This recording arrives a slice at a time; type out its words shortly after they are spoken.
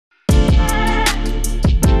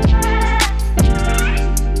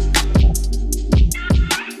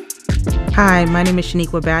Hi, my name is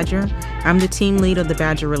Shawneequa Badger. I'm the team lead of the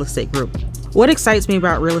Badger Real Estate Group. What excites me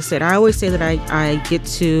about real estate, I always say that I get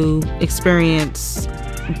to experience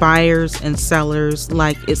buyers and sellers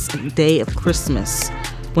like it's a day of Christmas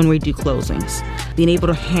when we do closings. Being able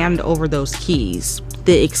to hand over those keys,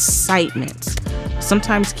 the excitement.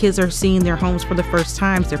 Sometimes kids are seeing their homes for the first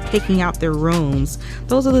time, they're picking out their rooms.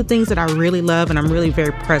 Those are the things that I really love and I'm really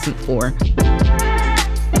very present for.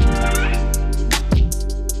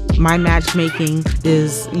 My matchmaking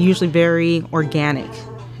is usually very organic.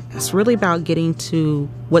 It's really about getting to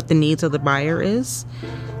what the needs of the buyer is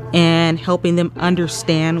and helping them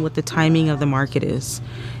understand what the timing of the market is.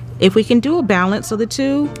 If we can do a balance of the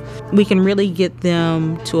two, we can really get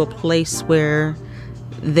them to a place where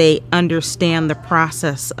they understand the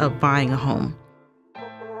process of buying a home.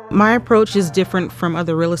 My approach is different from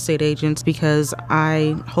other real estate agents because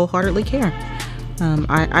I wholeheartedly care.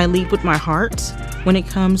 I lead with my heart. When it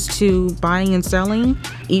comes to buying and selling,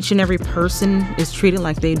 each and every person is treated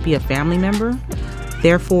like they'd be a family member.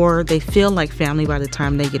 Therefore, they feel like family by the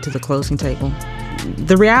time they get to the closing table.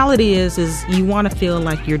 The reality is you want to feel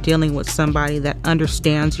like you're dealing with somebody that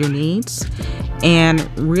understands your needs and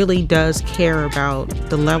really does care about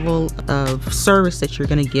the level of service that you're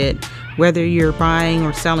going to get, whether you're buying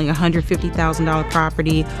or selling a $150,000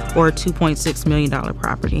 property or a $2.6 million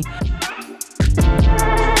property.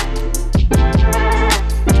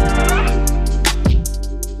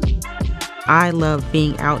 I love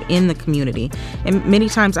being out in the community, and many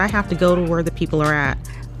times I have to go to where the people are at.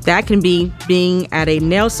 That can be being at a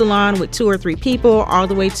nail salon with 2 or 3 people, all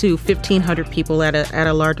the way to 1,500 people at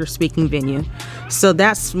a larger speaking venue. So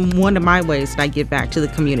that's one of my ways that I give back to the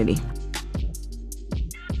community.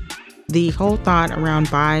 The whole thought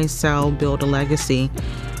around buy, sell, build a legacy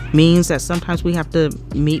means that sometimes we have to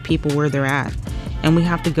meet people where they're at. And we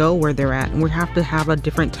have to go where they're at, and we have to have a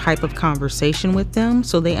different type of conversation with them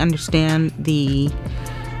so they understand the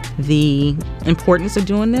importance of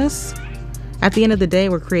doing this. At the end of the day,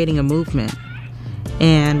 we're creating a movement,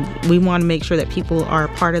 and we want to make sure that people are a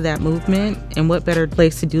part of that movement, and what better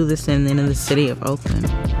place to do this than in the city of Oakland.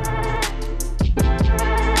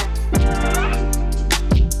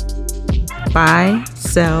 Buy,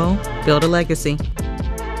 sell, build a legacy.